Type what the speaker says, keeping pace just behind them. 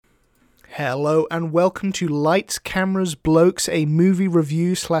Hello and welcome to Lights, Cameras, Blokes, a movie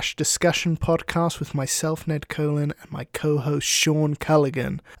review / discussion podcast with myself, Ned Colin, and my co-host, Sean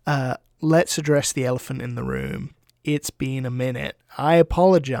Culligan. Let's address the elephant in the room. It's been a minute. I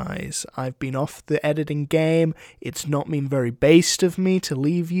apologize. I've been off the editing game. It's not been very based of me to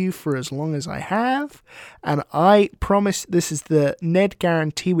leave you for as long as I have. And I promise this is the Ned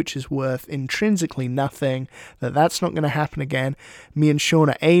guarantee, which is worth intrinsically nothing, that's not going to happen again. Me and Sean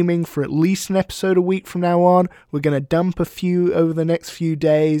are aiming for at least an episode a week from now on. We're going to dump a few over the next few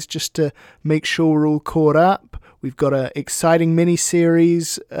days just to make sure we're all caught up. We've got an exciting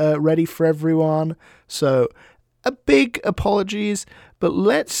mini-series ready for everyone. So a big apologies, but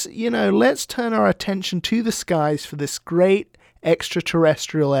let's turn our attention to the skies for this great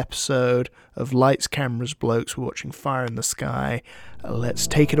extraterrestrial episode of Lights, Cameras, Blokes. We're watching Fire in the Sky. Let's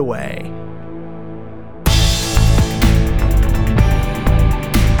take it away.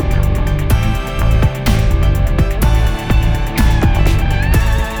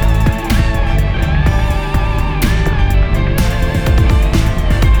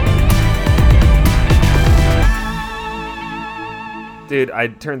 Dude, I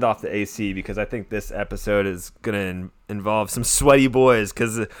turned off the AC because I think this episode is going to involve some sweaty boys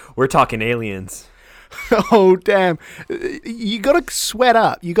because we're talking aliens. Oh, damn. You got to sweat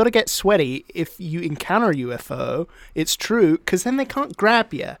up. You got to get sweaty if you encounter a UFO. It's true, because then they can't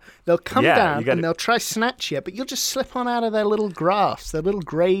grab you. They'll come down and they'll try to snatch you, but you'll just slip on out of their little grasp, their little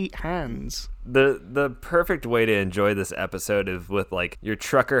grey hands. The perfect way to enjoy this episode is with, like, your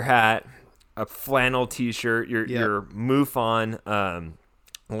trucker hat, a flannel t-shirt, your MUFON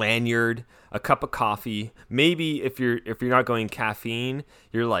lanyard, a cup of coffee. Maybe if you're not going caffeine,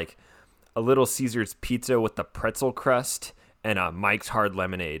 you're like a Little Caesar's pizza with the pretzel crust and a Mike's Hard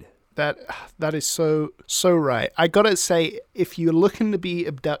Lemonade. That is so right. I gotta say, if you're looking to be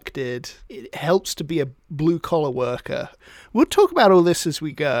abducted, it helps to be a blue-collar worker. We'll talk about all this as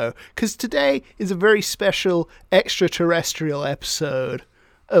we go, because today is a very special extraterrestrial episode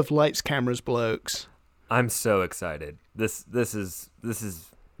of Lights, Cameras, Blokes. I'm so excited. This is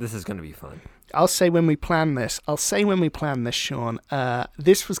going to be fun. I'll say when we plan this, Sean,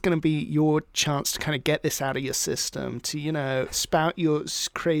 this was going to be your chance to kind of get this out of your system, to, spout your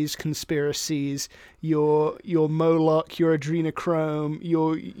crazed conspiracies, your Moloch, your adrenochrome,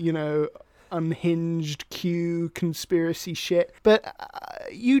 your, unhinged Q conspiracy shit. But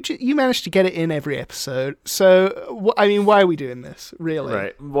you managed to get it in every episode. So, why are we doing this, really?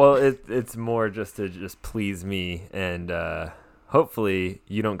 Right. Well, it's more just to please me, and hopefully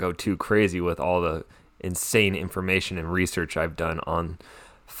you don't go too crazy with all the insane information and research I've done on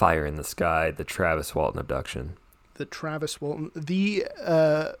Fire in the Sky, the Travis Walton abduction. The Travis Walton, the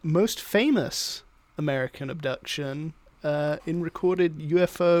most famous American abduction in recorded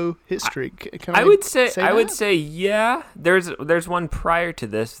UFO history. I would say yeah. There's one prior to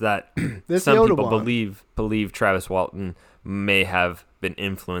this that some people believe Travis Walton may have been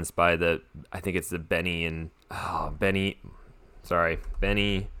influenced by I think it's the Benny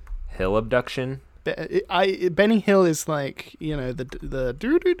Hill abduction. Benny Hill is like, the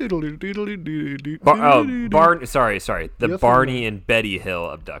Barney and Betty Hill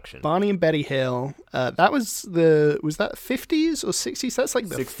abduction. Barney and Betty Hill. That was that 50s or 60s? That's like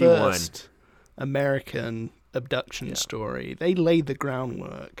the 61. First American abduction story. They laid the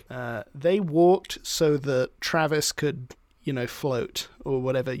groundwork. They walked so that Travis could, float, or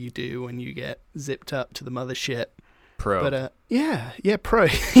whatever you do when you get zipped up to the mothership. Probe. But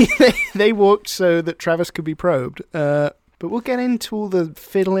probe. They walked so that Travis could be probed. But we'll get into all the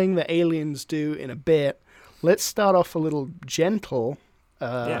fiddling that aliens do in a bit. Let's start off a little gentle.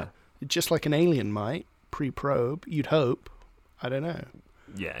 Just like an alien might, pre-probe. You'd hope. I don't know.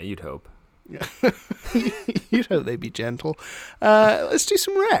 Yeah, you'd hope. You'd hope they'd be gentle. Let's do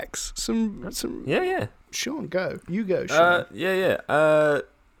some Rex. Some. Yeah. Sean, go. You go, Sean.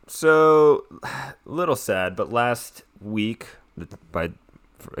 So, a little sad, but last week,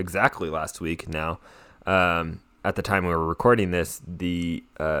 exactly last week now, at the time we were recording this, the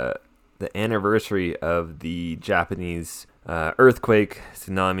anniversary of the Japanese earthquake,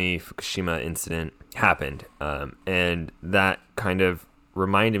 tsunami, Fukushima incident happened, and that kind of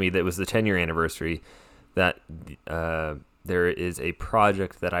reminded me that it was the 10-year anniversary, that there is a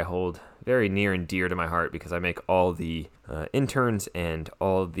project that I hold very near and dear to my heart because I make all the interns and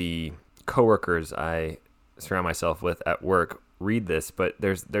all the coworkers I surround myself with at work read this. But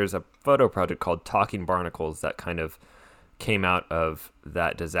there's a photo project called Talking Barnacles that kind of came out of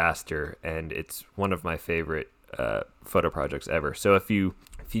that disaster, and it's one of my favorite photo projects ever. So if you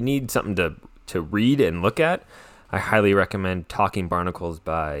need something to read and look at, I highly recommend Talking Barnacles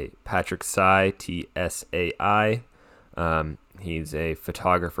by Patrick Tsai, Tsai. He's a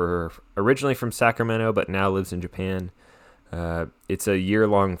photographer originally from Sacramento, but now lives in Japan. It's a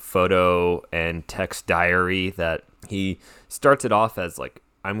year-long photo and text diary that he starts it off as like,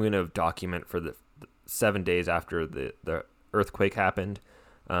 I'm going to document for the 7 days after the earthquake happened.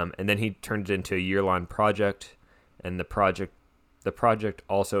 And then he turned it into a year-long project. And the project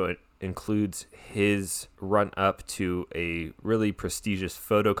also includes his run up to a really prestigious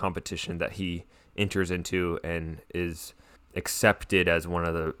photo competition that he enters into and is accepted as one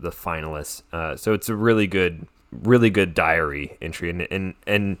of the finalists. So it's a really good diary entry.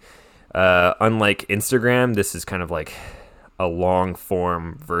 And unlike Instagram, this is kind of like a long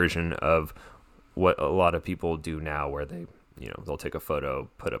form version of what a lot of people do now, where they, they'll take a photo,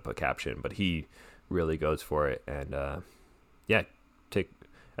 put up a caption, but he really goes for it. And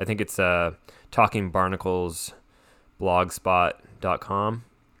I think it's Talking Barnacles blogspot.com,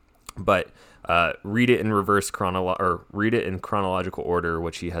 but read it in read it in chronological order,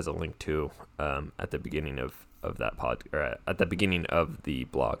 which he has a link to at the beginning of that at the beginning of the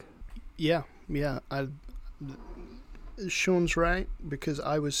blog. Yeah. Sean's right, because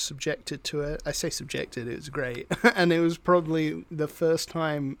I was subjected to it. I say subjected, it was great. And it was probably the first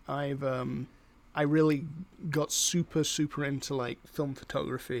time I really got super into like film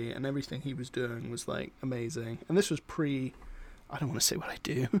photography, and everything he was doing was like amazing. And this was I don't want to say what I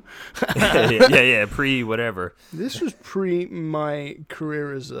do. yeah, pre whatever. This was pre my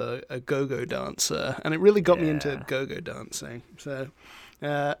career as a go-go dancer, and it really got me into go-go dancing. So,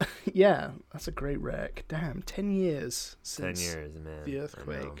 that's a great rec. Damn, 10 years since 10 years, man. The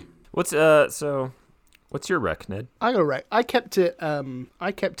earthquake. What's your rec, Ned? I got a rec. I kept it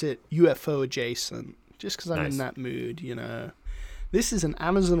UFO adjacent, just because I'm in that mood, This is an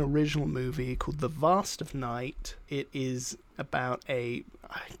Amazon original movie called The Vast of Night. It is about I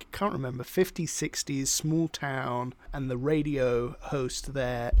can't remember, 50s, 60s small town, and the radio host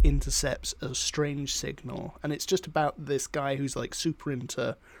there intercepts a strange signal. And it's just about this guy who's like super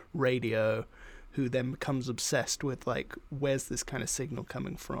into radio, who then becomes obsessed with like, where's this kind of signal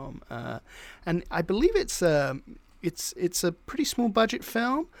coming from? And I believe it's a pretty small budget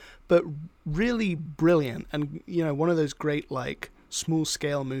film, but really brilliant. And, one of those great like small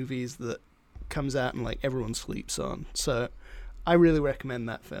scale movies that comes out and like everyone sleeps on. So I really recommend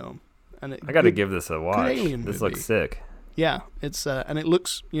that film. And I got to give this a watch. This looks sick. Yeah, it's and it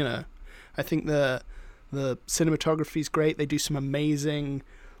looks, I think the cinematography is great. They do some amazing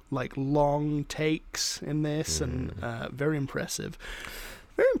like long takes in this, and very impressive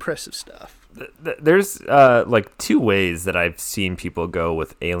stuff. There's like two ways that I've seen people go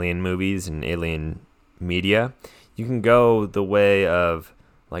with alien movies and alien media. You can go the way of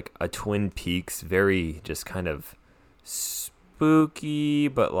like a Twin Peaks, very just kind of spooky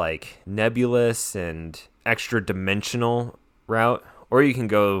but like nebulous and extra dimensional route, or you can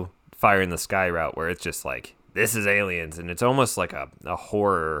go Fire in the Sky route, where it's just like, this is aliens, and it's almost like a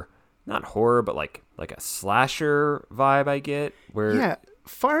horror, not horror, but like a slasher vibe I get. Where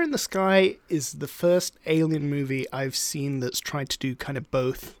Fire in the Sky is the first alien movie I've seen that's tried to do kind of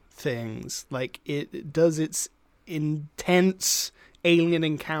both things. Like, it does its intense alien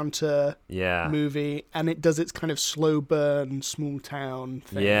encounter movie, and it does its kind of slow burn small town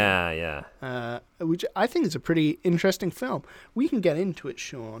thing. Which I think is a pretty interesting film. We can get into it,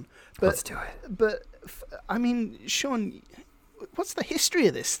 Sean. But, let's do it. But I mean, Sean, what's the history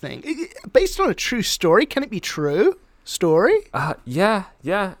of this thing? Based on a true story? Can it be true? Story?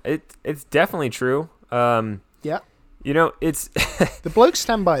 It's definitely true. It's the blokes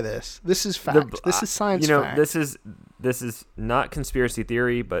stand by this. This is fact. This is science fact. This is not conspiracy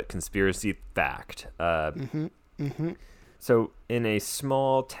theory, but conspiracy fact. So in a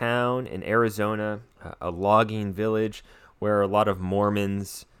small town in Arizona, a logging village where a lot of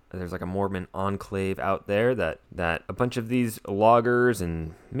Mormons, there's like a Mormon enclave out there that a bunch of these loggers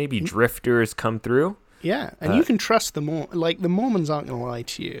and maybe drifters come through. Yeah, and you can trust the Mormons aren't going to lie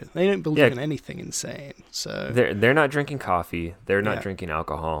to you. They don't believe in anything insane. So they're not drinking coffee. They're not drinking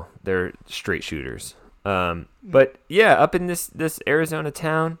alcohol. They're straight shooters. But up in this Arizona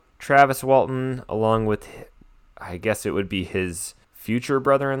town, Travis Walton, along with, I guess it would be his future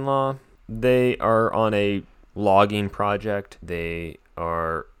brother-in-law, they are on a logging project. They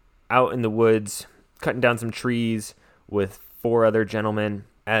are out in the woods cutting down some trees with 4 other gentlemen.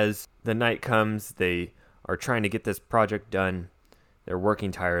 As the night comes, they are trying to get this project done. They're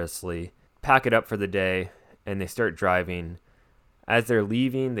working tirelessly, pack it up for the day, and they start driving. As they're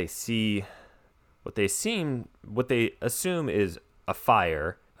leaving, they see what they assume is a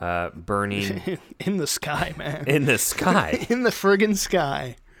fire. burning in the sky, man. in the sky. In the friggin'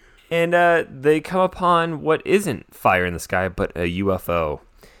 sky. And they come upon what isn't fire in the sky, but a UFO.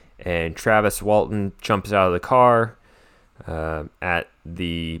 And Travis Walton jumps out of the car at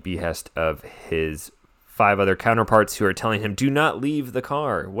the behest of his 5 other counterparts who are telling him, do not leave the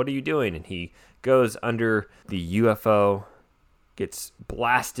car. What are you doing? And he goes under the UFO, gets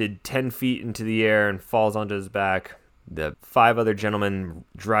blasted 10 feet into the air and falls onto his back. The 5 other gentlemen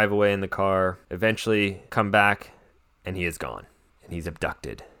drive away in the car, eventually come back, and he is gone. And he's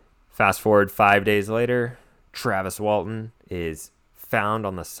abducted. Fast forward 5 days later, Travis Walton is found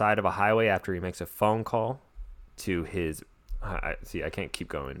on the side of a highway after he makes a phone call to his, I can't keep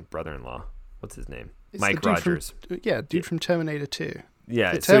going, brother-in-law. What's his name? It's Mike Rogers. From Terminator 2.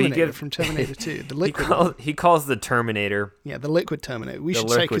 Yeah, the Terminator from Terminator 2. The liquid. He calls the Terminator. Yeah, the liquid Terminator. We should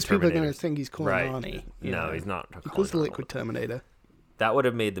say, because people are going to think he's calling Arnie. No, he's not. He calls the liquid Terminator. That would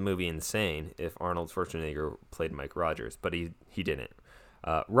have made the movie insane if Arnold Schwarzenegger played Mike Rogers, but he didn't.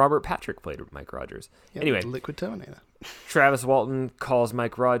 Robert Patrick played Mike Rogers. Yeah, anyway, the liquid Terminator. Travis Walton calls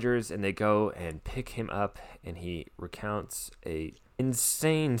Mike Rogers, and they go and pick him up, and he recounts a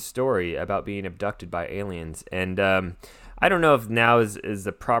insane story about being abducted by aliens. And I don't know if now is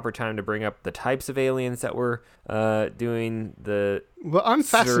the proper time to bring up the types of aliens that were doing the Well, I'm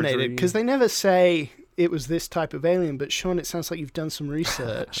fascinated because they never say it was this type of alien, but Sean, it sounds like you've done some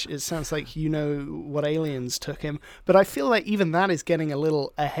research. It sounds like you know what aliens took him, but I feel like even that is getting a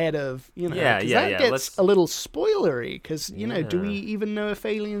little ahead of, that gets a little spoilery, because, do we even know if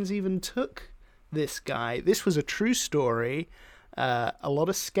aliens even took this guy? This was a true story. A lot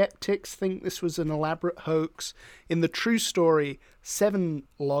of skeptics think this was an elaborate hoax. In the true story, 7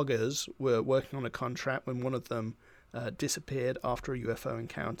 loggers were working on a contract when one of them disappeared after a UFO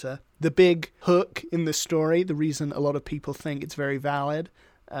encounter. The big hook in this story, the reason a lot of people think it's very valid,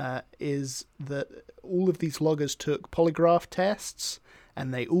 is that all of these loggers took polygraph tests,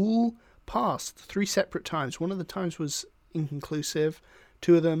 and they all passed 3 separate times. One of the times was inconclusive.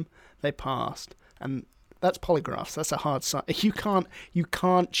 2 of them, they passed. And that's polygraphs. That's a hard science. You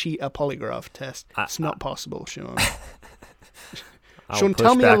can't cheat a polygraph test. It's not possible, Sean. Sean,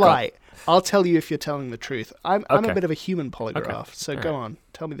 tell me a lie. I'll tell you if you're telling the truth. I'm a bit of a human polygraph, so go on.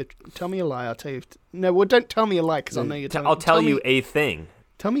 Tell me a lie. I'll tell you. No, well, don't tell me a lie, because I'll know you're telling. I'll tell you a thing.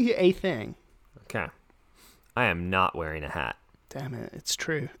 Tell me a thing. Okay. I am not wearing a hat. Damn it! It's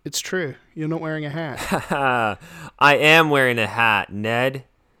true. It's true. You're not wearing a hat. I am wearing a hat, Ned.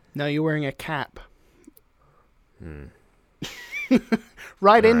 No, you're wearing a cap.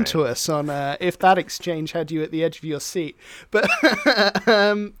 Write into us on if that exchange had you at the edge of your seat. But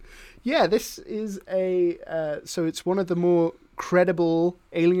yeah, this is so it's one of the more credible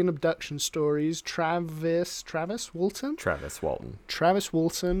alien abduction stories. Travis Walton? Travis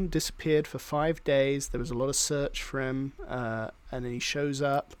Walton disappeared for 5 days. There was a lot of search for him, and then he shows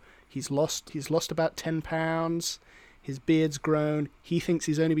up. He's lost about 10 pounds. His beard's grown. He thinks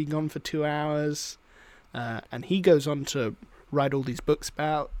he's only been gone for 2 hours. And he goes on to write all these books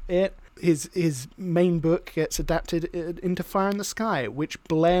about it. His main book gets adapted into Fire in the Sky, which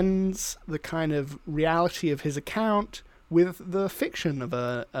blends the kind of reality of his account with the fiction of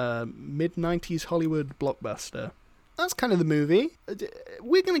a mid-90s Hollywood blockbuster. That's kind of the movie.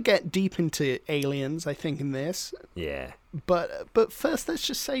 We're going to get deep into aliens, I think, in this. Yeah. But first, let's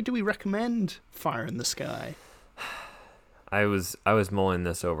just say, do we recommend Fire in the Sky? I was mulling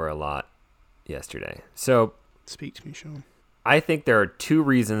this over a lot yesterday. So, speak to me, Sean. I think there are 2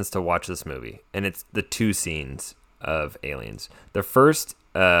 reasons to watch this movie, and it's the 2 scenes of aliens. The first,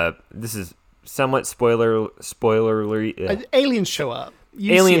 this is somewhat spoilery. Aliens show up.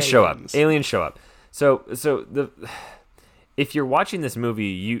 Aliens show up. So if you're watching this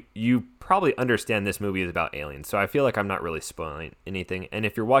movie, you probably understand this movie is about aliens. So I feel like I'm not really spoiling anything. And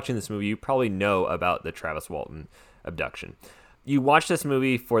if you're watching this movie, you probably know about the Travis Walton abduction. You watch this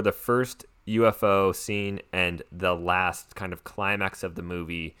movie for the first UFO scene and the last kind of climax of the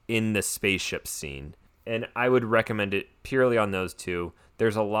movie in the spaceship scene. And I would recommend it purely on those 2.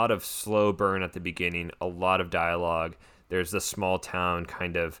 There's a lot of slow burn at the beginning, a lot of dialogue. There's the small town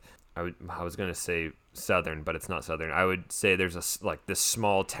kind of, I was going to say Southern, but it's not Southern. I would say there's this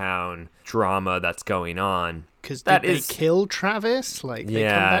small town drama that's going on. Because they kill Travis? They come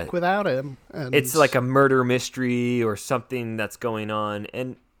back without him. And it's like a murder mystery or something that's going on,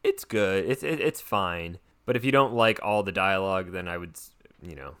 and it's good. It's fine. But if you don't like all the dialogue, then I would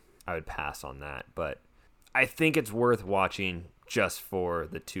pass on that. But I think it's worth watching just for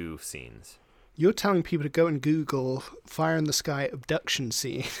the 2 scenes. You're telling people to go and Google Fire in the Sky abduction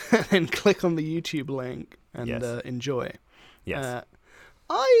scene and click on the YouTube link and enjoy. Yes.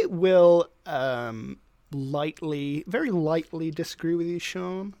 I will very lightly disagree with you,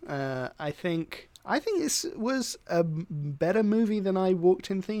 Sean. I think this was a better movie than I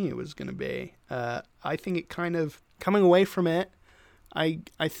walked in thinking it was going to be. I think it kind of, coming away from it, I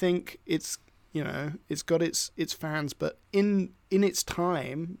think it's, it's got its fans, but in its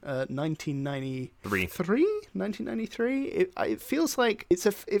time, 1993, it feels like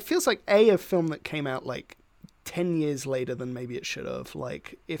a film that came out like 10 years later than maybe it should have.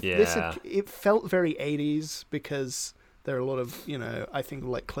 Like, it felt very 80s because there are a lot of, I think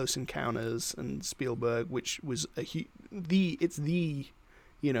like Close Encounters and Spielberg, which was it's the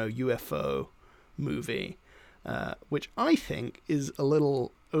UFO movie, which I think is a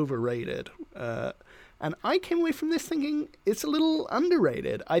little overrated. And I came away from this thinking it's a little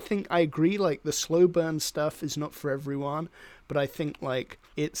underrated. I think I agree, like, the slow burn stuff is not for everyone, but I think, like,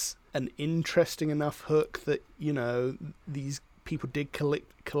 it's an interesting enough hook that, these people did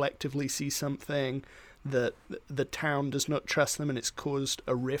collectively see something, that the town does not trust them, and it's caused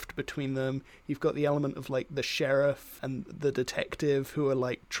a rift between them. You've got the element of, like, the sheriff and the detective who are,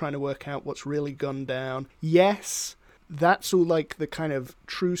 like, trying to work out what's really gone down. Yes, that's all, like, the kind of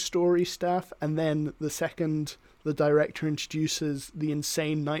true story stuff, and then the second the director introduces the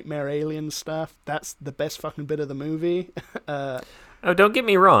insane nightmare alien stuff, that's the best fucking bit of the movie. Oh, don't get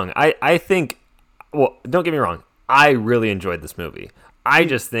me wrong. I think, well, don't get me wrong. I really enjoyed this movie. I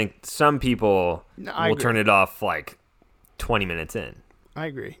just think some people will turn it off like 20 minutes in. I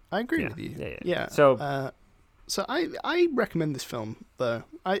agree with you. Yeah. So I recommend this film, though.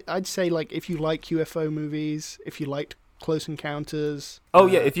 I'd say, like, if you like UFO movies, if you liked Close Encounters. Oh,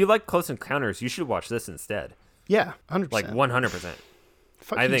 yeah. If you like Close Encounters, you should watch this instead. Yeah, 100%. Like 100%.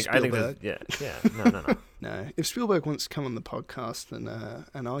 I think this, yeah. No. No, if Spielberg wants to come on the podcast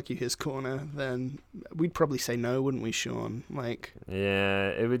and argue his corner, then we'd probably say no, wouldn't we, Sean? Like, yeah,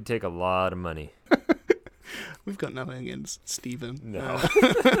 it would take a lot of money. We've got nothing against Steven. No.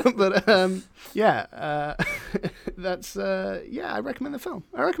 But that's I recommend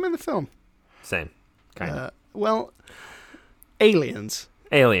the film. Same. Kind of. Well, aliens.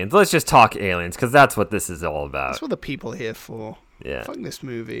 Let's just talk aliens, because that's what this is all about. That's what the people are here for. Yeah. Fuck this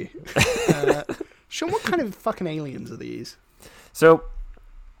movie. Sean, what kind of fucking aliens are these? So,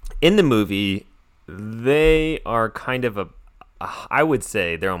 in the movie, they are kind of I would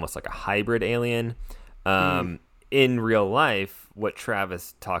say they're almost like a hybrid alien. In real life, what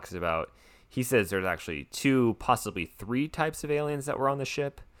Travis talks about, he says there's actually 2, possibly 3 types of aliens that were on the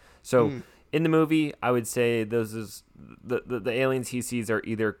ship. So, in the movie, I would say those is the aliens he sees are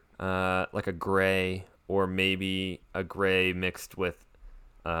either like a gray, or maybe a gray mixed with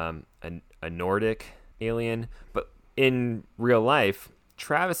a Nordic alien. But in real life,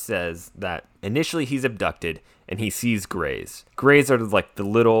 Travis says that initially he's abducted and he sees grays. Grays are like the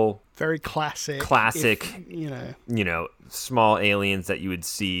little very classic, small aliens that you would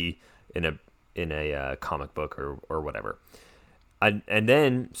see in a comic book or whatever. And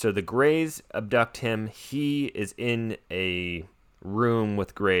then, so the Greys abduct him. He is in a room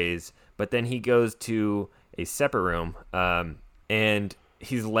with Greys, but then he goes to a separate room, and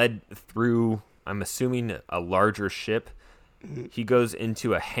he's led through, I'm assuming, a larger ship. He goes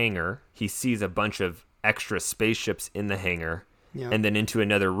into a hangar. He sees a bunch of extra spaceships in the hangar, and then into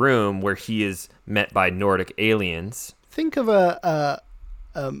another room where he is met by Nordic aliens. Think of a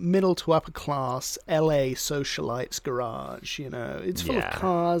middle to upper class LA socialite's garage. It's full of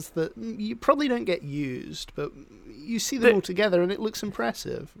cars that you probably don't get used, but you see them all together and it looks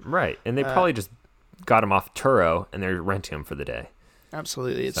impressive. Right, and they probably just got him off Turo and they're renting him for the day.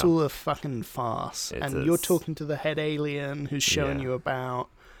 Absolutely, it's all a fucking farce. And you're talking to the head alien who's showing you about.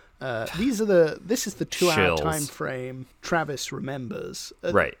 This is the 2-hour time frame Travis remembers.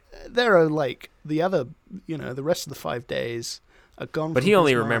 Right. There are like the other, the rest of the 5 days. But he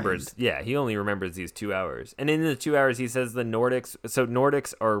only remembers, he only remembers these 2 hours. And in the 2 hours, he says the Nordics, so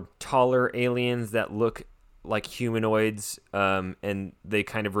Nordics are taller aliens that look like humanoids, and they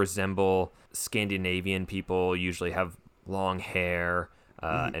kind of resemble Scandinavian people, usually have long hair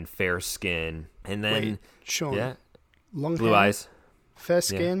and fair skin. And then, wait, Sean, long blue hair, eyes, fair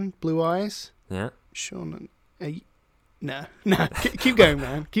skin, blue eyes. Yeah. Sean, no, keep going,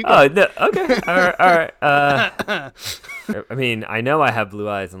 man. Keep going. Oh, no, okay. All right. I mean, I know I have blue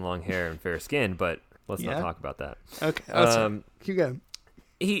eyes and long hair and fair skin, but let's not talk about that. Okay. Keep going.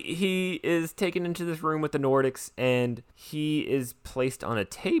 He is taken into this room with the Nordics, and he is placed on a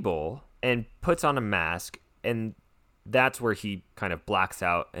table and puts on a mask, and that's where he kind of blacks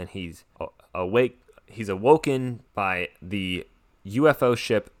out, and he's awake. He's awoken by the UFO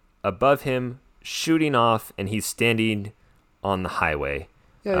ship above him shooting off, and he's standing on the highway,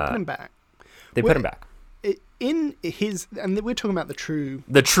 Yeah, they put him back. They put him back. In his, and we're talking about the true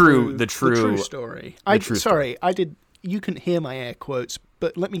story. You couldn't hear my air quotes,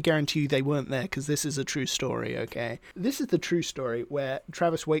 but let me guarantee you they weren't there because this is a true story, okay? This is the true story where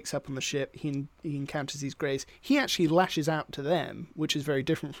Travis wakes up on the ship, he encounters these Greys. He actually lashes out to them, which is very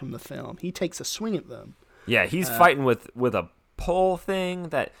different from the film. He takes a swing at them. Yeah, he's fighting with a pole thing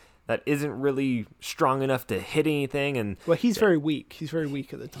that isn't really strong enough to hit anything. And well, he's very weak. He's very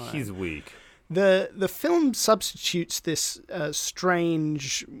weak at the time. He's weak. The film substitutes this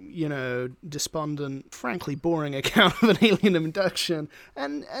strange, despondent, frankly boring account of an alien abduction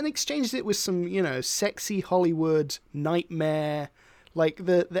and exchanges it with some, sexy Hollywood nightmare. Like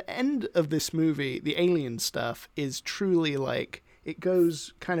the end of this movie, the alien stuff is truly like it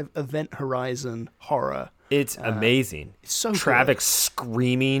goes kind of Event Horizon horror. It's amazing. It's so Travis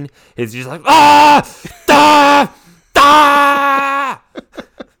screaming. It's just like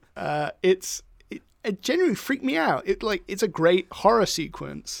It genuinely freaked me out. It's a great horror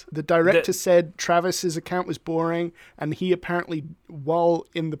sequence. The director said Travis's account was boring, and he apparently, while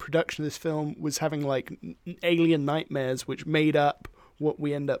in the production of this film, was having like alien nightmares, which made up what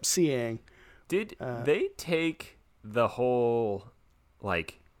we end up seeing. Did they take the whole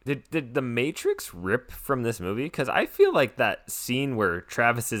Did the Matrix rip from this movie? Because I feel like that scene where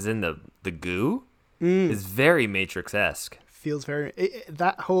Travis is in the goo is very Matrix-esque. Feels very...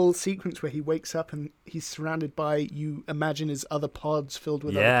 that whole sequence where he wakes up and he's surrounded by, you imagine his other pods filled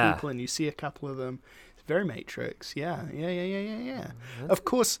with other people and you see a couple of them. It's very Matrix. Yeah. Of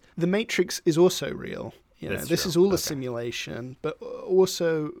course, the Matrix is also real. This is all a simulation, but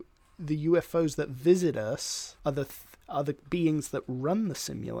also the UFOs that visit us are the beings that run the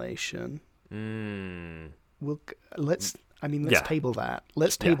simulation. Let's table that.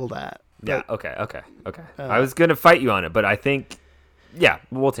 Let's table that. Yeah. Okay. I was gonna fight you on it, but I think,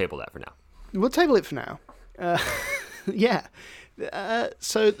 we'll table that for now. We'll table it for now. Yeah.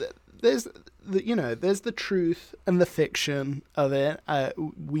 So there's the truth and the fiction of it.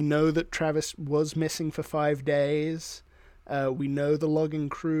 We know that Travis was missing for 5 days. We know the logging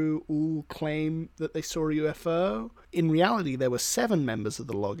crew all claim that they saw a UFO. In reality, there were 7 members of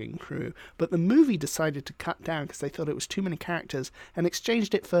the logging crew, but the movie decided to cut down because they thought it was too many characters and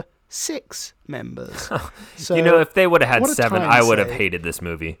exchanged it for 6 members. So, if they would have had 7, I would have hated this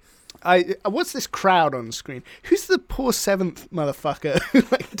movie. What's this crowd on the screen? Who's the poor 7th motherfucker who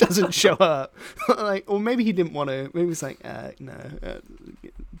doesn't show up? Or maybe he didn't want to. Maybe he was like, no,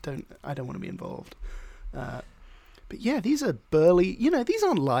 I don't want to be involved. But yeah, these are burly, these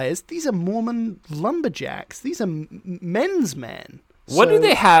aren't liars. These are Mormon lumberjacks. These are men's men. What do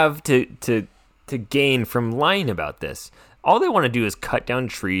they have to gain from lying about this? All they want to do is cut down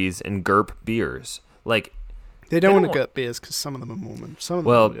trees and gurp beers. They don't want to gurp beers because some of them are Mormon. Some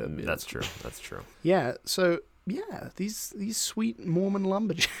of them that's true. That's true. Yeah, so, these sweet Mormon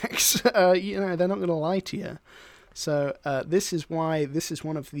lumberjacks, they're not going to lie to you. So this is why this is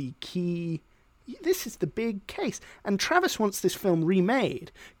one of the key... This is the big case, and Travis wants this film remade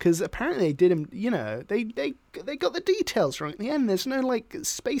because apparently they did him. They got the details wrong at the end. There's no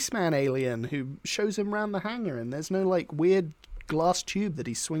spaceman alien who shows him around the hangar, and there's no weird glass tube that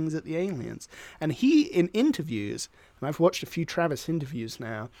he swings at the aliens. And he, in interviews, and I've watched a few Travis interviews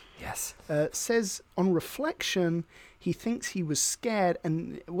now. Yes, says on reflection he thinks he was scared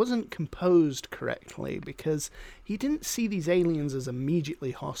and wasn't composed correctly because he didn't see these aliens as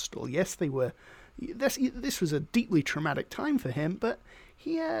immediately hostile. Yes, they were. This was a deeply traumatic time for him, but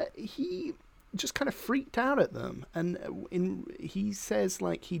he just kind of freaked out at them. And he says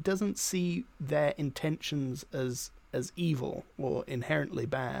he doesn't see their intentions as evil or inherently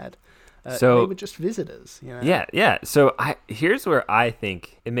bad. So they were just visitors. Yeah. So here's where I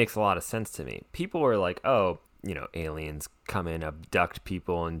think it makes a lot of sense to me. People are like, oh, aliens come in, abduct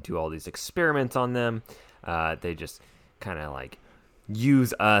people, and do all these experiments on them. They just kind of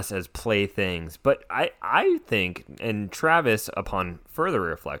use us as playthings. But I think, and Travis, upon further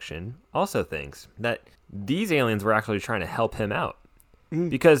reflection, also thinks that these aliens were actually trying to help him out.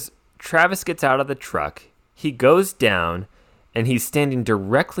 Because Travis gets out of the truck, he goes down, and he's standing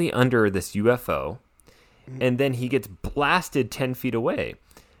directly under this UFO, and then he gets blasted 10 feet away.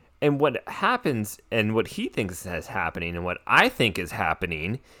 And what happens, and what he thinks is happening, and what I think is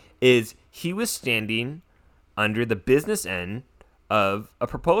happening, is he was standing under the business end of a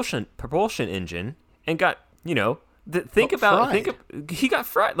propulsion engine and got, he got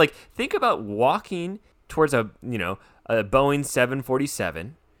fried. Think about walking towards a Boeing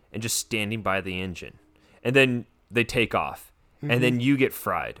 747 and just standing by the engine, and then they take off, and then you get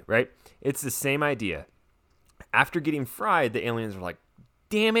fried, right? It's the same idea. After getting fried, the aliens are like,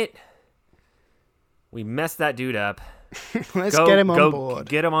 damn it, we messed that dude up. Let's get him on board.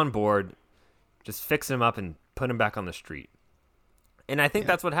 Get him on board. Just fix him up and put him back on the street. And I think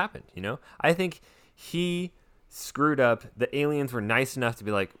that's what happened, you know? I think he screwed up. The aliens were nice enough to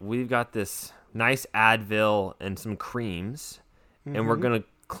be like, we've got this nice Advil and some creams, and we're going to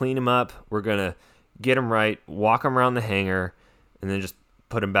clean him up. We're going to get him right, walk him around the hangar, and then just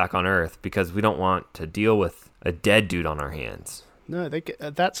put him back on Earth because we don't want to deal with a dead dude on our hands. No,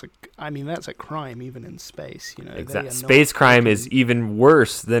 that's a crime even in space, you know. Exactly. Space crime is even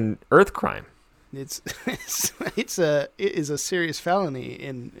worse than Earth crime. It is a serious felony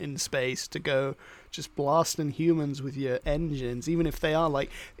in space to go just blasting humans with your engines, even if they are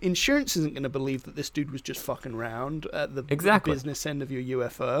like, insurance isn't going to believe that this dude was just fucking around at the business end of your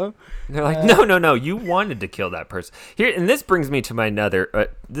UFO. And they're like, no, you wanted to kill that person here, and this brings me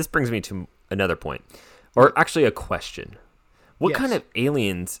to another point, or actually a question. What kind of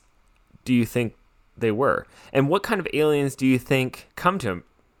aliens do you think they were, and what kind of aliens do you think come to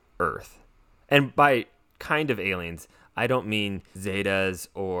Earth? And by kind of aliens, I don't mean Zetas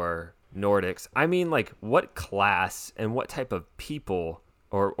or Nordics. I mean, like, what class and what type of people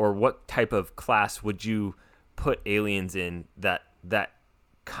or what type of class would you put aliens in that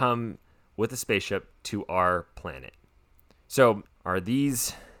come with a spaceship to our planet? So are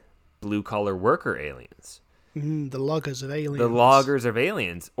these blue-collar worker aliens? The loggers of aliens. The loggers of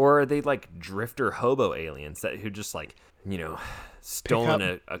aliens. Or are they like drifter hobo aliens who just like, you know,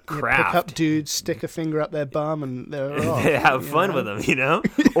 stolen a craft? Pick up dudes, stick a finger up their bum, and they're off. They have fun with them, you know?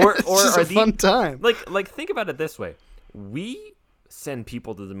 Or it's just a fun time. Like think about it this way. We send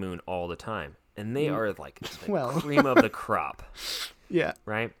people to the moon all the time, and they are like the cream of the crop. Yeah.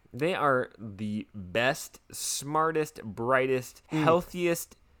 Right? They are the best, smartest, brightest,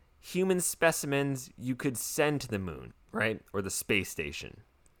 healthiest human specimens you could send to the moon, right? Or the space station.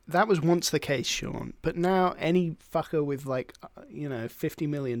 That was once the case, Sean. But now any fucker with like, $50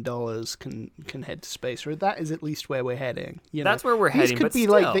 million can head to space, or that is at least where we're heading. That's where we're heading. These could be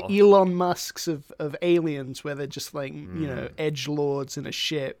like the Elon Musks of aliens, where they're just like, edgelords in a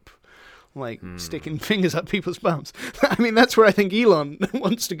ship, like sticking fingers up people's bums. I mean, that's where I think Elon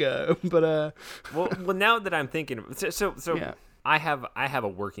wants to go. But well, now that I'm thinking, so yeah. I have a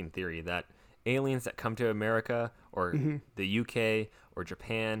working theory that aliens that come to America or the UK or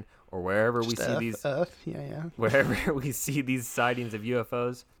Japan or wherever we see these wherever we see these sightings of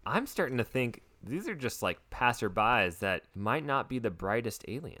UFOs, I'm starting to think these are just like passerbys that might not be the brightest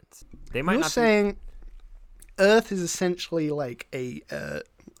aliens. They might. You're not saying Earth is essentially like it's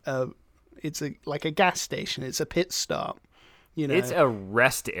like a gas station. It's a pit stop. You know, it's a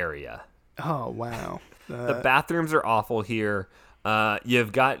rest area. Oh wow. The bathrooms are awful here.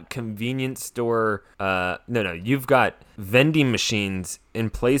 You've got convenience store. You've got vending machines in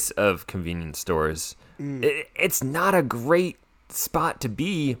place of convenience stores. It's not a great spot to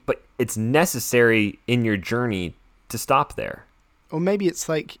be, but it's necessary in your journey to stop there. Or maybe it's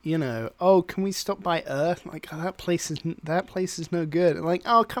like, can we stop by Earth? Like, oh, that place is no good. Like,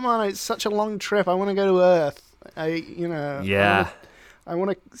 oh, come on, it's such a long trip. I want to go to Earth. Yeah. I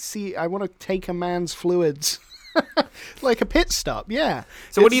want to take a man's fluids. Like a pit stop, yeah.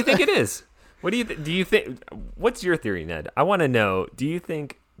 So what do you think it is? What do you think? What's your theory, Ned? I want to know. Do you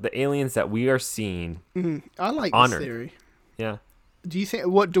think the aliens that we are seeing? I like this theory. Yeah. Do you think?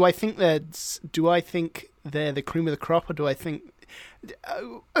 What do I think? Do I think they're the cream of the crop, or do I think?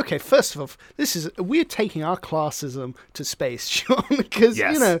 Okay, first of all, we're taking our classism to space, Sean, because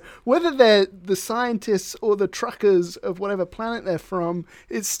whether they're the scientists or the truckers of whatever planet they're from,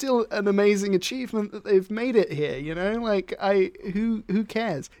 it's still an amazing achievement that they've made it here. Who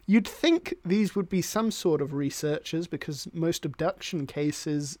cares? You'd think these would be some sort of researchers, because most abduction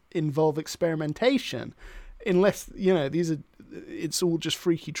cases involve experimentation, unless it's all just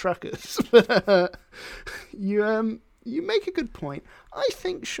freaky truckers. But you make a good point. I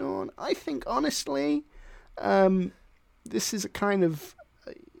think, Sean, honestly, this is a kind of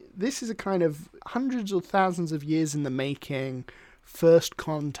hundreds or thousands of years in the making first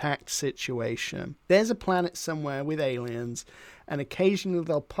contact situation. There's a planet somewhere with aliens, and occasionally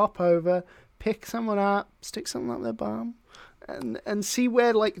they'll pop over, pick someone up, stick something up their bum, and see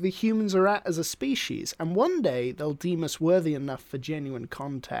where like the humans are at as a species. And one day they'll deem us worthy enough for genuine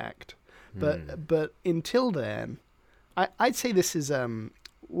contact. But until then, I'd say this is,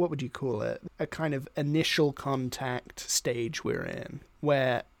 what would you call it? A kind of initial contact stage we're in,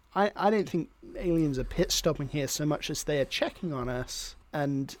 where I don't think aliens are pit stopping here so much as they are checking on us,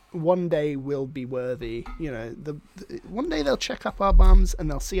 and one day we'll be worthy. One day they'll check up our bums and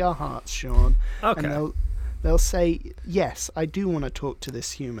they'll see our hearts, Sean. Okay. And They'll say, yes, I do want to talk to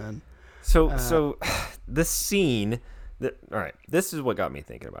this human. So the scene all right, this is what got me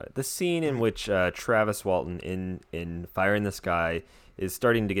thinking about it. The scene in which Travis Walton in Fire in the Sky is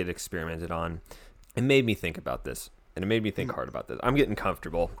starting to get experimented on, it made me think about this, and it made me think hard about this. I'm getting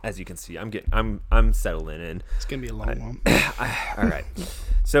comfortable, as you can see. I'm settling in. It's gonna be a long one. All right.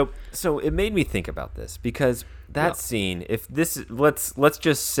 So it made me think about this because that scene, if this, let's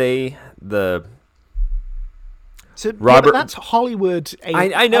just say the So Robert, but that's Hollywood.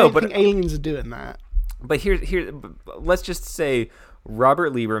 I know, don't but think aliens are doing that. But here, let's just say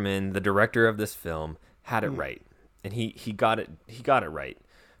Robert Lieberman, the director of this film, had it right, and he got it right.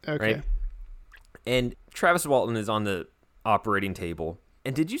 Okay. Right? And Travis Walton is on the operating table.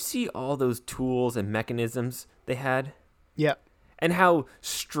 And did you see all those tools and mechanisms they had? Yeah. And how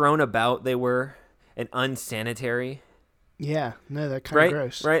strewn about they were and unsanitary? Yeah. No, they're kind of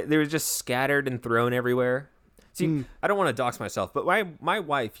gross. Right? They were just scattered and thrown everywhere. See, I don't want to dox myself, but my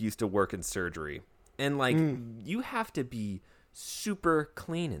wife used to work in surgery. And, like, you have to be super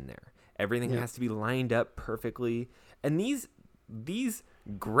clean in there. Everything has to be lined up perfectly. And these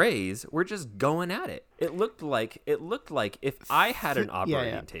grays were just going at it. It looked like if I had an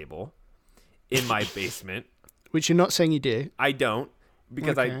operating table in my basement. Which you're not saying you do. I don't,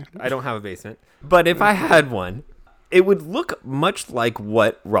 because I don't have a basement. But if I had one, it would look much like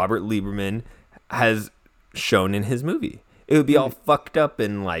what Robert Lieberman has shown in his movie. It would be all fucked up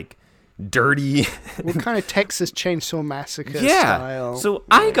and, like, dirty. What kind of Texas Chainsaw Massacre style? So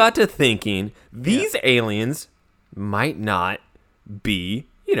I got to thinking these aliens might not be,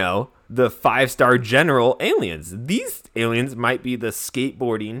 the 5-star general aliens. These aliens might be the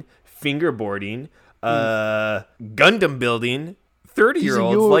skateboarding, fingerboarding, Gundam building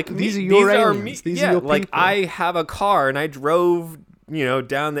 30-year-olds. These are your aliens. These are your like people. I have a car and I drove,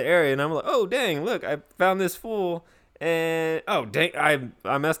 down the area and I'm like, oh dang, look, I found this fool. And oh dang,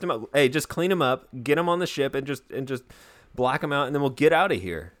 I messed him up. Hey, just clean him up, get him on the ship, and just black him out, and then we'll get out of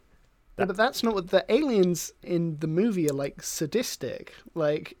here. Yeah, but that's not what the aliens in the movie are like. Sadistic.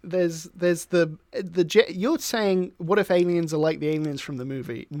 Like there's the you're saying what if aliens are like the aliens from the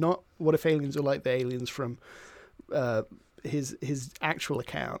movie, not what if aliens are like the aliens from his actual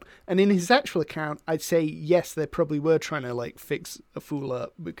account. And in his actual account, I'd say yes, they probably were trying to like fix a fool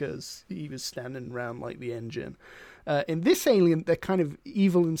up because he was standing around like the engine. In this alien, they're kind of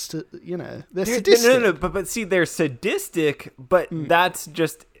evil and they're sadistic. No. But see, they're sadistic, but that's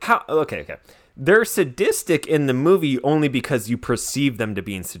just how. Okay. They're sadistic in the movie only because you perceive them to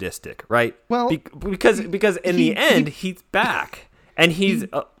being sadistic, right? Well, because in the end, he's back and he's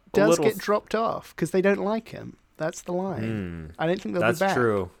does get dropped off because they don't like him. That's the line. I don't think they'll be back. That's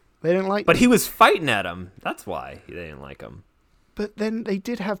true. They don't like. But he was fighting at him. That's why they didn't like him. But then they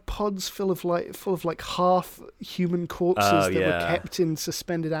did have pods full of half human corpses that were kept in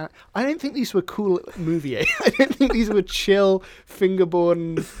suspended out. I don't think these were cool movie. I don't think these were chill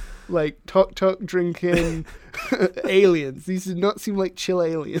fingerborn, like tok drinking aliens. These did not seem like chill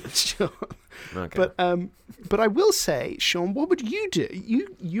aliens, Sean. Okay. But I will say, Sean, what would you do?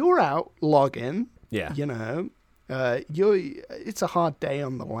 You're out logging. Yeah. It's a hard day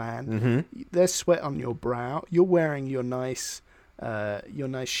on the land. Mm-hmm. There's sweat on your brow. You're wearing your nice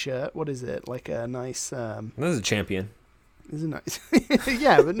shirt. What is it? Like a nice. This is a Champion. Is it nice?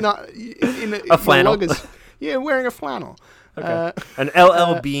 Yeah, but not in a flannel. Wearing a flannel. Okay. An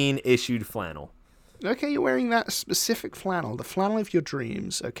LL Bean issued flannel. Okay, you're wearing that specific flannel, the flannel of your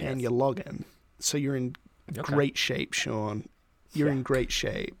dreams. Okay, yes. And you're logging, so you're in great shape, Sean. You're in great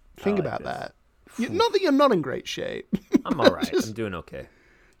shape. Think about that. Not that you're not in great shape. I'm all right. I'm doing okay.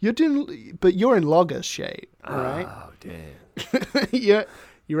 But you're in logger shape, all right? Oh, damn.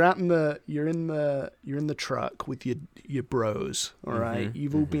 You're out in the truck with your bros, all right?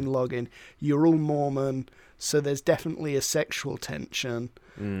 You've all been logging. You're all Mormon, so there's definitely a sexual tension.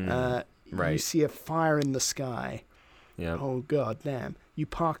 Right. You see a fire in the sky. Yeah. Oh god damn. You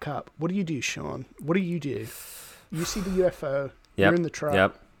park up. What do you do, Sean? What do? You see the UFO. You're in the truck.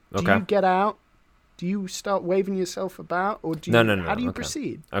 Yep. Okay. Do you get out? Do you start waving yourself about, or do you? No. How do you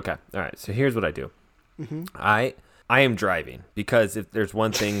proceed? Okay. All right. So here's what I do. Mm-hmm. I am driving because if there's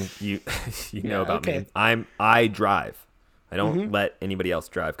one thing you know about me, I drive. I don't let anybody else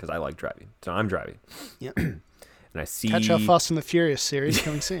drive because I like driving. So I'm driving. Yeah. And I see. Catch our Fast and the Furious series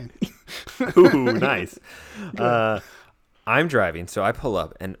coming soon. Ooh, nice. I'm driving, so I pull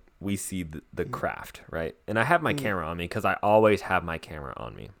up and we see the craft, right? And I have my camera on me because I always have my camera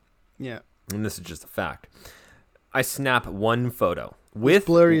on me. Yeah. And this is just a fact. I snap one photo with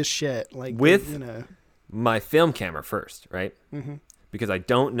blurry as shit, my film camera first, right? Mm-hmm. Because I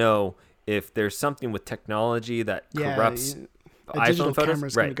don't know if there's something with technology that corrupts a digital iPhone photos,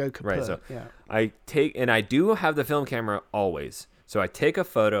 camera's gonna go kaput. right. So yeah. I do have the film camera always. So I take a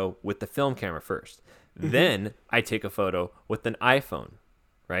photo with the film camera first. Then I take a photo with an iPhone,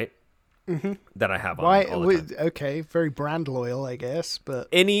 right? That I have on all the time. Okay, very brand loyal, I guess, but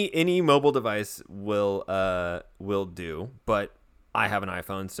Any mobile device will do, but I have an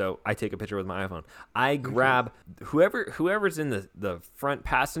iPhone, so I take a picture with my iPhone. I grab whoever's in the front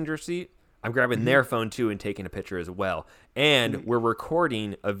passenger seat, I'm grabbing their phone too and taking a picture as well. And we're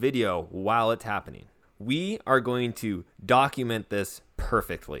recording a video while it's happening. We are going to document this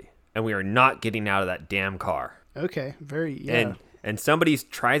perfectly, and we are not getting out of that damn car. okay, And somebody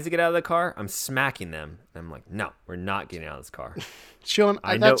tries to get out of the car, I'm smacking them. I'm like, no, we're not getting out of this car. Sean,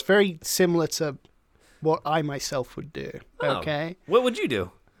 that's very similar to what I myself would do. Okay, What would you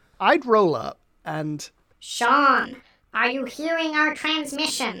do? I'd roll up and Sean, are you hearing our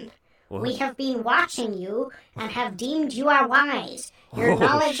transmission? We have been watching you and have deemed you are wise. Your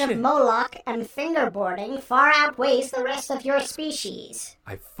knowledge of Moloch and fingerboarding far outweighs the rest of your species.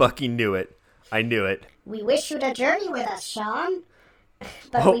 I fucking knew it. I knew it. We wish you to journey with us, Sean.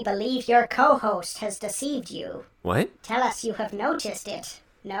 But we believe your co-host has deceived you. What? Tell us you have noticed it.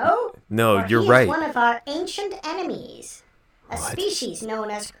 No? No, For you're he right. is one of our ancient enemies. A species known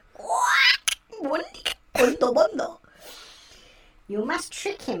as You must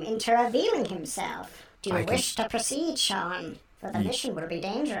trick him into revealing himself. Do you wish to proceed, Sean? For the mission will be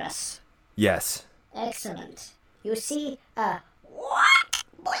dangerous. Yes. Excellent. You see,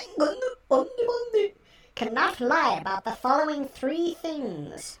 cannot lie about the following 3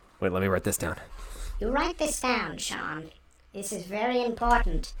 things. Wait, let me write this down. You write this down, Sean. This is very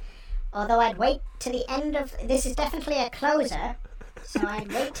important. Although I'd wait to the end of... This is definitely a closer. So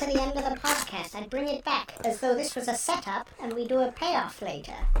I'd wait to the end of the podcast. I'd bring it back as though this was a setup and we do a payoff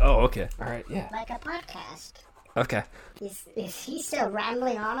later. Oh, okay. All right, yeah. Like a podcast. Okay. Is he still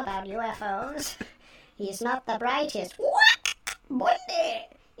rambling on about UFOs? He's not the brightest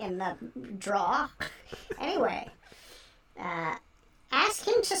in the draw. Anyway, ask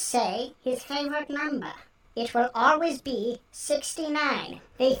him to say his favorite number. It will always be 69.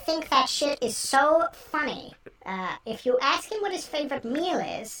 They think that shit is so funny. If you ask him what his favorite meal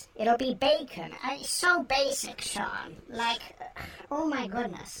is, it'll be bacon. So basic, Sean. Like, oh my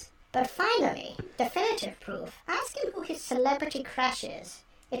goodness. But finally, definitive proof. Ask him who his celebrity crush is.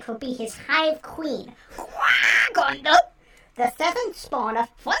 It will be his hive queen, the 7th spawn of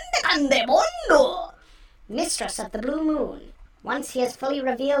Fondecandemondo, mistress of the Blue Moon. Once he has fully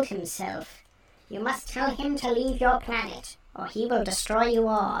revealed himself, you must tell him to leave your planet, or he will destroy you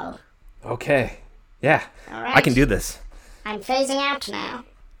all. Okay. Yeah. All right. I can do this. I'm phasing out now.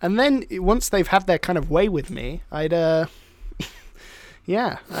 And then once they've had their kind of way with me, I'd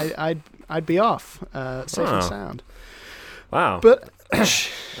I'd be off, safe and sound. Wow. But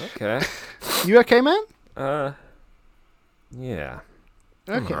okay. you okay, man? Yeah.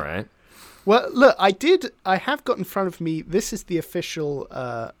 Okay. All right. Well, look, I have got in front of me. This is the official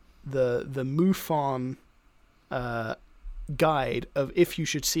the MUFON guide of if you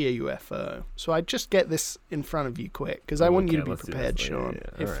should see a UFO. So I just get this in front of you quick because I want you to be prepared, Sean.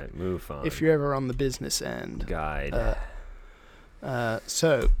 Yeah. All right, MUFON. If you're ever on the business end. Guide.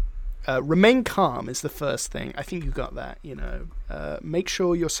 Remain calm is the first thing. I think you got that. Make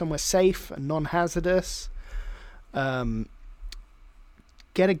sure you're somewhere safe and non-hazardous.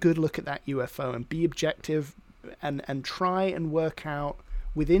 Get a good look at that UFO and be objective, and try and work out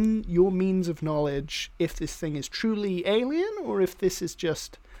within your means of knowledge if this thing is truly alien or if this is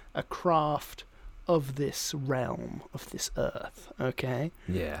just a craft of this realm, of this earth. Okay?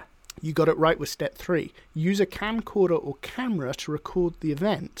 Yeah. You got it right with step 3. Use a camcorder or camera to record the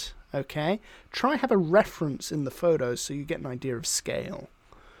event. Okay? Try have a reference in the photos so you get an idea of scale.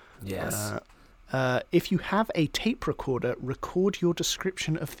 Yes. If you have a tape recorder, record your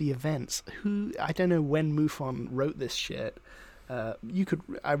description of the events. I don't know when MUFON wrote this shit.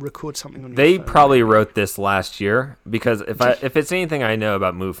 I record something on your They phone. probably wrote this last year because if it's anything I know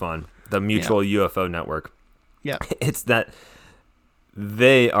about MUFON, the Mutual UFO Network, yeah, it's that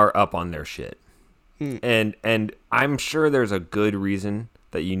they are up on their shit. And I'm sure there's a good reason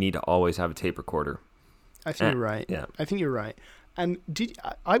that you need to always have a tape recorder. I think you're right. Yeah. I think you're right. And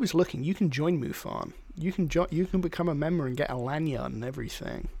I was looking. You can join MUFON. You can become a member and get a lanyard and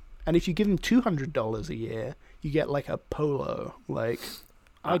everything. And if you give them $200 a year, you get like a polo. Like,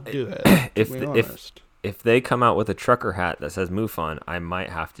 I'd do it. If they come out with a trucker hat that says MUFON, I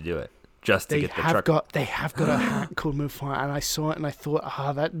might have to do it. just to They get the have truck. got a hat called MUFON, and I saw it and I thought,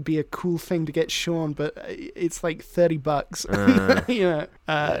 that'd be a cool thing to get Sean, but it's like $30. Yeah.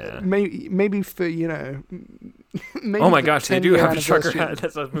 Maybe for maybe Oh my the gosh, they 10 do year have a trucker anniversary. hat.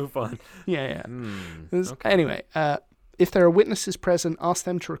 That's a MUFON. Yeah. Okay. Anyway, if there are witnesses present, ask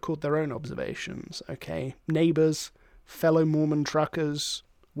them to record their own observations. Okay, neighbors, fellow Mormon truckers,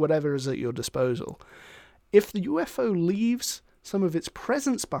 whatever is at your disposal. If the UFO leaves some of its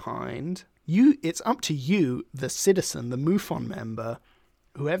presence behind, it's up to you, the citizen, the MUFON member,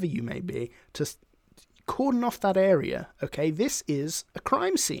 whoever you may be, to cordon off that area. Okay, this is a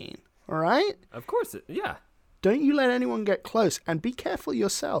crime scene. All right. Of course, yeah. Don't you let anyone get close, and be careful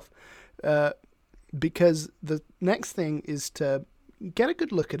yourself, because the next thing is to get a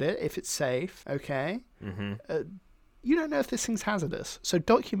good look at it if it's safe. Okay. Mm-hmm. You don't know if this thing's hazardous, so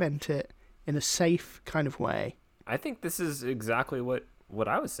document it in a safe kind of way. I think this is exactly what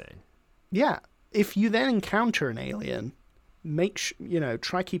I was saying. Yeah. If you then encounter an alien,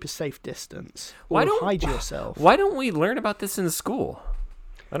 try keep a safe distance, or hide yourself. Why don't we learn about this in school?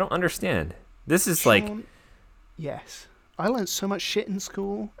 I don't understand. This is like... Yes. I learned so much shit in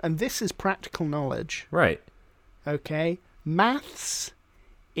school, and this is practical knowledge. Right. Okay? Maths,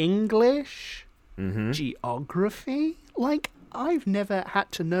 English, Mm-hmm. geography. Like, I've never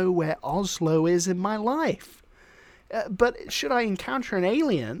had to know where Oslo is in my life. But should I encounter an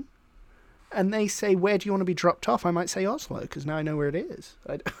alien and they say, where do you want to be dropped off? I might say Oslo, because now I know where it is.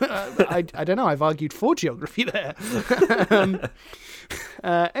 I don't know. I've argued for geography there.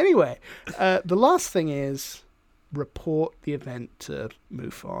 Anyway, the last thing is report the event to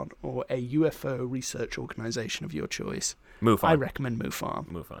MUFON or a UFO research organization of your choice. MUFON. I recommend MUFON.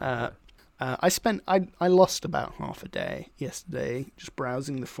 MUFON. I lost about half a day yesterday just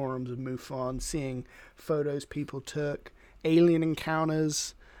browsing the forums of MUFON, seeing photos people took, alien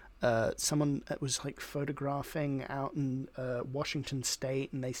encounters. Someone was like photographing out in Washington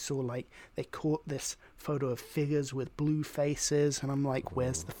State, and they caught this photo of figures with blue faces, and I'm like,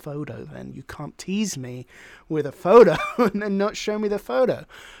 where's the photo then? You can't tease me with a photo and then not show me the photo.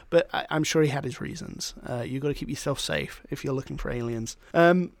 But I'm sure he had his reasons. You've got to keep yourself safe if you're looking for aliens.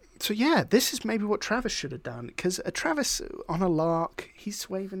 So yeah, this is maybe what Travis should have done, because Travis, on a lark, he's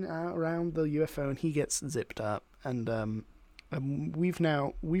waving out around the UFO and he gets zipped up, and we've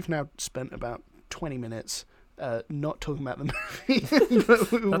now spent about 20 minutes not talking about the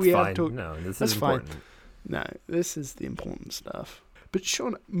movie. That's fine. No, this is important. Fine. No, this is the important stuff. But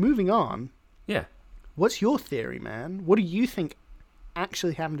Sean, moving on. Yeah. What's your theory, man? What do you think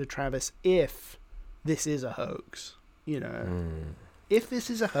actually happened to Travis if this is a hoax? If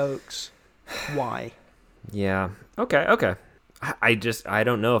this is a hoax, why? Yeah. Okay. I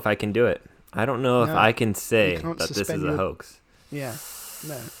don't know if I can do it. I don't know if I can say that this is a hoax. Yeah.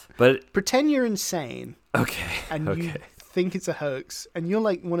 No. But pretend you're insane. Okay. And you think it's a hoax, and you're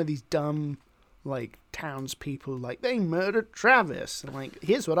like one of these dumb, like, townspeople, like, they murdered Travis, and like,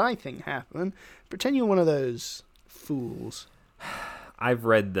 here's what I think happened. Pretend you're one of those fools. I've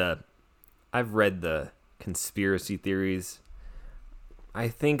read the conspiracy theories. I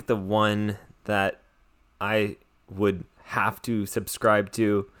think the one that I would have to subscribe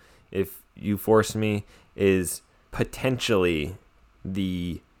to, if you force me, is potentially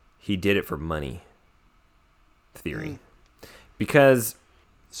the he did it for money theory. Because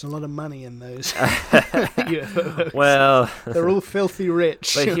there's a lot of money in those UFOs. Well, they're all filthy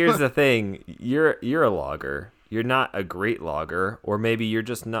rich. But here's the thing. You're a logger. You're not a great logger, or maybe you're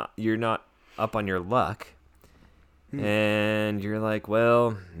not up on your luck. And you're like,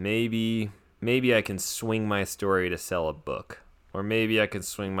 well, maybe I can swing my story to sell a book, or maybe I can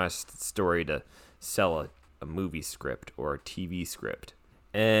swing my story to sell a movie script or a TV script.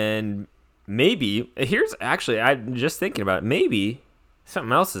 And maybe, I'm just thinking about it, maybe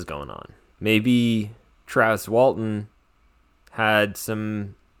something else is going on. Maybe Travis Walton had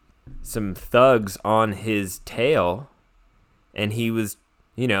some thugs on his tail, and he was,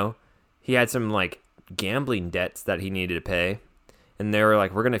 he had some like gambling debts that he needed to pay, and they were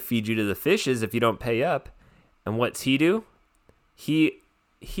like, we're gonna feed you to the fishes if you don't pay up. And what's he do? He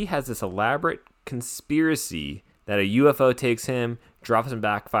has this elaborate conspiracy that a UFO takes him, drops him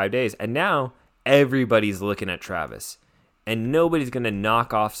back 5 days, and now everybody's looking at Travis, and nobody's gonna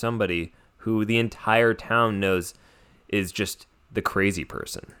knock off somebody who the entire town knows is just the crazy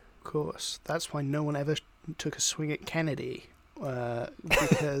person. Of course, that's why no one ever took a swing at Kennedy.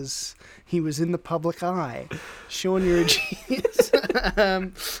 Because he was in the public eye. Sean, you're a genius.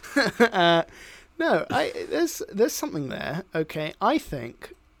 No, there's something there. Okay, I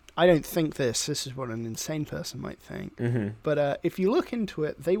don't think this is what an insane person might think. Mm-hmm. But if you look into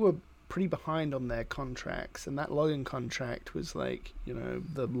it, they were pretty behind on their contracts, and that logging contract was like, you know,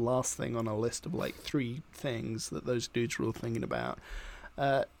 the last thing on a list of like 3 things that those dudes were all thinking about.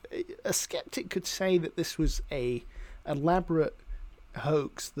 A skeptic could say that this was a elaborate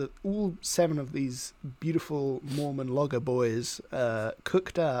hoax that all 7 of these beautiful Mormon logger boys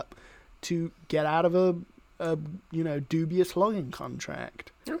cooked up to get out of a dubious logging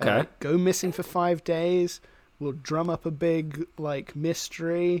contract. Okay. Go missing for 5 days. We'll drum up a big like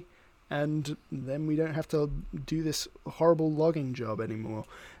mystery, and then we don't have to do this horrible logging job anymore.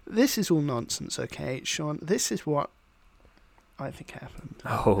 This is all nonsense, okay, Sean? This is what I think happened.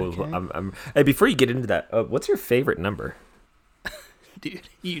 Oh, okay? Hey, before you get into that, what's your favorite number? Dude,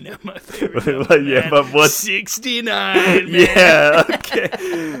 you know my favorite number, yeah, man. but what's 69, man. Yeah,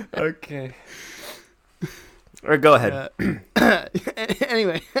 okay. Okay. Or go ahead.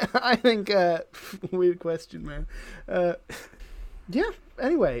 Anyway, I think weird question, man. Yeah.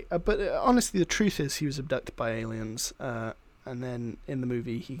 Anyway, but honestly, the truth is he was abducted by aliens, and then in the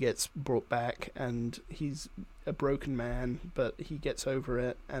movie he gets brought back, and he's a broken man, but he gets over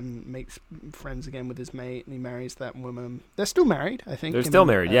it and makes friends again with his mate, and he marries that woman. They're still married, I think. They're still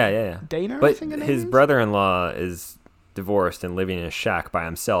married. Yeah. Dana, but I think her name his is? brother-in-law is divorced and living in a shack by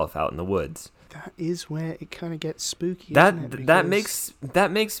himself out in the woods. That is where it kind of gets spooky. That isn't it? that Because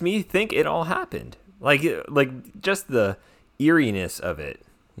makes me think it all happened. Like just the eeriness of it,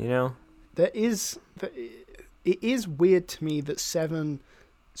 you know? it is weird to me that 7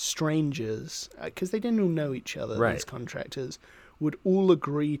 strangers, because they didn't all know each other, Right. these contractors, would all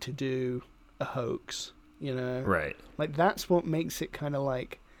agree to do a hoax, you know? Right. Like, that's what makes it kind of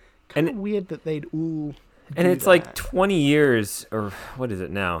weird that they'd all And do it's like that. 20 years, or what is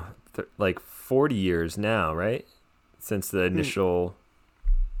it now? Like 40 years now, right? Since the initial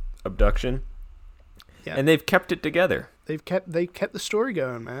abduction. Yeah. And they've kept it together. They've kept the story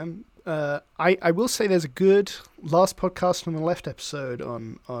going, man. I will say there's a good Last Podcast on the Left episode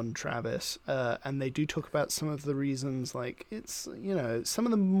on Travis, and they do talk about some of the reasons, like it's, you know, some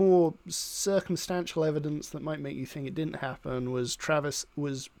of the more circumstantial evidence that might make you think it didn't happen was Travis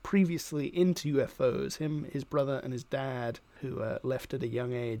was previously into UFOs. Him, his brother, and his dad, who left at a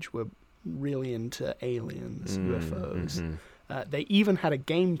young age, were really into aliens, UFOs. Mm-hmm. They even had a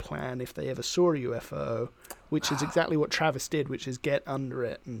game plan if they ever saw a UFO, which is exactly what Travis did, which is get under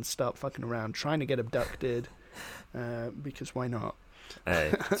it and start fucking around, trying to get abducted, because why not?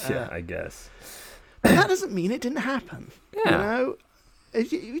 Yeah, I guess. But that doesn't mean it didn't happen. Yeah. You know?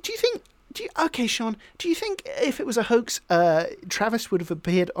 Okay, Sean, do you think if it was a hoax, Travis would have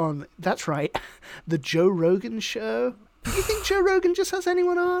appeared on, that's right, the Joe Rogan show? Do you think Joe Rogan just has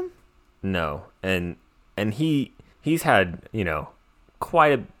anyone on? No. And he's had, you know,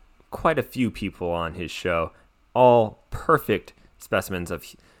 quite a few people on his show, all perfect specimens of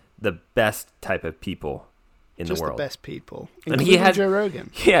the best type of people in Just the world. the best people. And Including he had Joe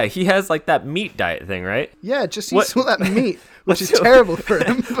Rogan. Yeah, he has like that meat diet thing, right? Yeah, just What- eats all that meat, which is what's your- terrible for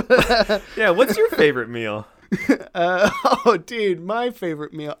him. Yeah, what's your favorite meal? Oh, dude, my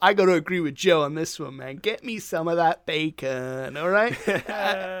favorite meal. I got to agree with Joe on this one, man. Get me some of that bacon, all right?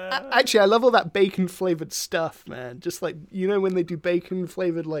 Actually, I love all that bacon-flavored stuff, man. Just like, you know, when they do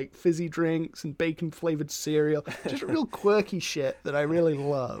bacon-flavored, like, fizzy drinks and bacon-flavored cereal. Just real quirky shit that I really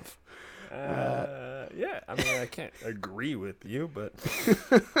love. Yeah, I mean, I can't agree with you, but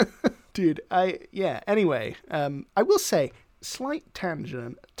Dude, anyway, I will say, slight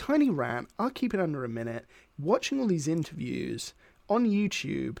tangent, tiny rant, I'll keep it under a minute. Watching all these interviews on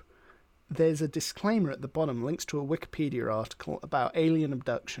YouTube, there's a disclaimer at the bottom, links to a Wikipedia article about alien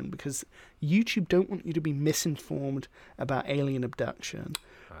abduction, because YouTube don't want you to be misinformed about alien abduction.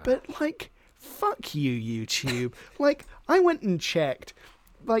 But, like, fuck you, YouTube. Like, I went and checked.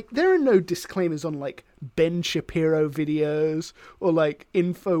 Like, there are no disclaimers on, like, Ben Shapiro videos or, like,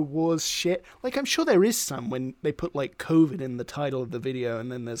 InfoWars shit. Like, I'm sure there is some when they put, like, COVID in the title of the video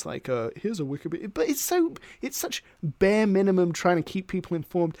and then there's, like, here's a Wikipedia. But it's such bare minimum trying to keep people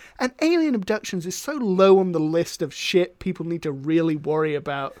informed. And alien abductions is so low on the list of shit people need to really worry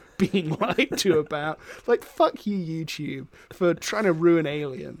about being lied to about. Like, fuck you, YouTube, for trying to ruin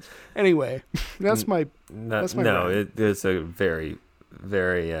aliens. Anyway, that's my rant. it's a very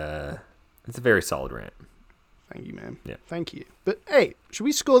it's a very solid rant. Thank you, man. Yeah. Thank you. But hey, should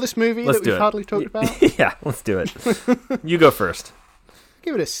we score this movie Let's that do we've it. hardly talked about? Yeah, let's do it. You go first.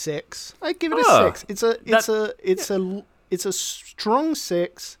 Give it a 6. I give it a Oh, 6. It's a strong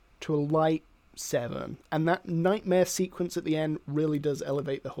 6 to a light 7, and that nightmare sequence at the end really does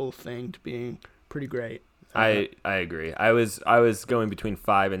elevate the whole thing to being pretty great. I agree. I was going between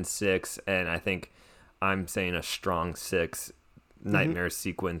 5 and 6, and I think I'm saying a strong 6 night nurse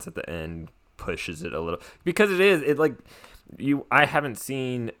sequence at the end pushes it a little, because it like I haven't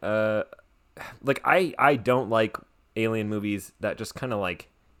seen like I don't like alien movies that just kind of like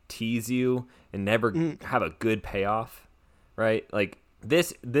tease you and never have a good payoff, right? Like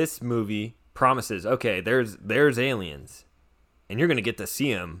this movie promises, okay, there's aliens and you're gonna get to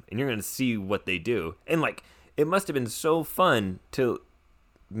see them and you're gonna see what they do, and like it must have been so fun to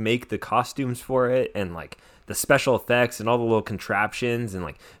make the costumes for it and like the special effects and all the little contraptions and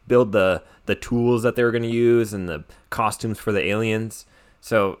like build the tools that they were going to use and the costumes for the aliens.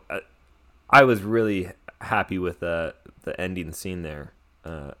 So I was really happy with the ending scene there.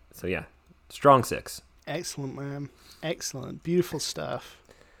 So yeah, strong 6. Excellent, man. Excellent. Beautiful stuff.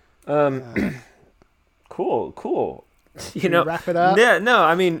 Cool. You Can know, we wrap it up? Yeah, no,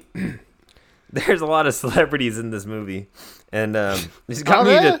 I mean, there's a lot of celebrities in this movie, and it's got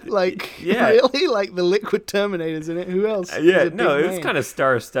me to really, like the Liquid Terminator's in it. Who else? Yeah, no, it was kind of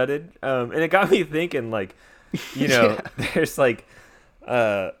star-studded, and it got me thinking, like, you know, there's like,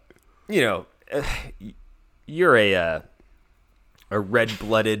 you know, you're a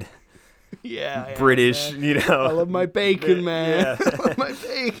red-blooded. Yeah, British, man. You know. I love my bacon, man. Yeah. I love my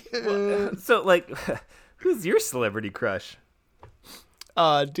bacon. So, like, who's your celebrity crush?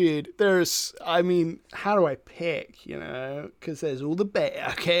 Dude, I mean, how do I pick, you know? Because there's all the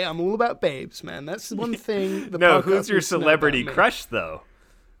okay, I'm all about babes, man. That's the one thing. No, who's your celebrity crush, though?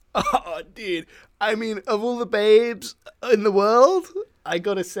 Oh, dude. I mean, of all the babes in the world, I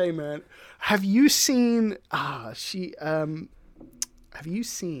gotta say, man, have you seen,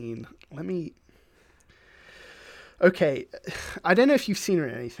 okay, I don't know if you've seen her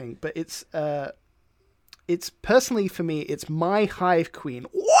in anything, but it's personally for me, it's my hive queen.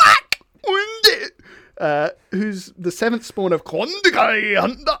 What? Who's the 7th spawn of Kondikai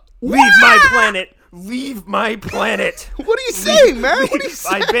Hunter. Leave my planet! Leave my planet! What are you saying, man? What are you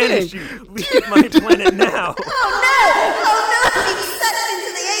saying? I banish you! Leave my planet now! Oh no! He's sucked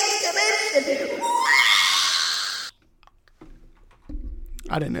into the 8th dimension!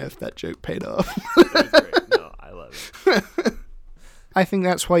 I don't know if that joke paid off. That was great. No, I love it. I think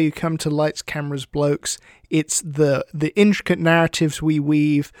that's why you come to Lights, Cameras, Blokes. It's the intricate narratives we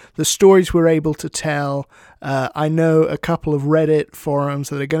weave, the stories we're able to tell. I know a couple of Reddit forums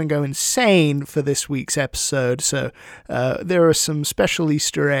that are going to go insane for this week's episode, so there are some special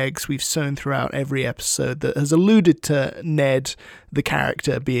Easter eggs we've sown throughout every episode that has alluded to Ned, the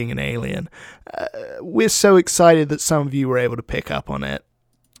character, being an alien. We're so excited that some of you were able to pick up on it.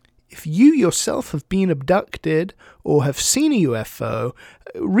 If you yourself have been abducted or have seen a UFO,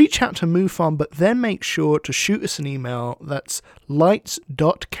 reach out to MUFON, but then make sure to shoot us an email. That's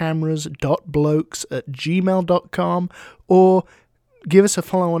lights.cameras.blokes@gmail.com, or give us a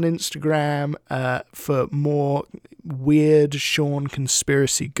follow on Instagram for more weird Sean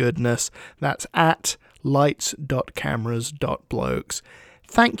conspiracy goodness. That's at lights.cameras.blokes.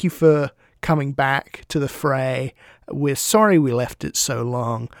 Thank you for coming back to the fray. We're sorry we left it so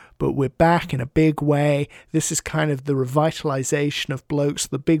long, but we're back in a big way. This is kind of the revitalization of Blokes,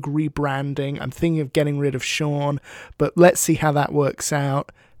 the big rebranding. I'm thinking of getting rid of Sean, but let's see how that works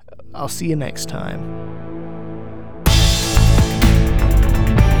out. I'll see you next time.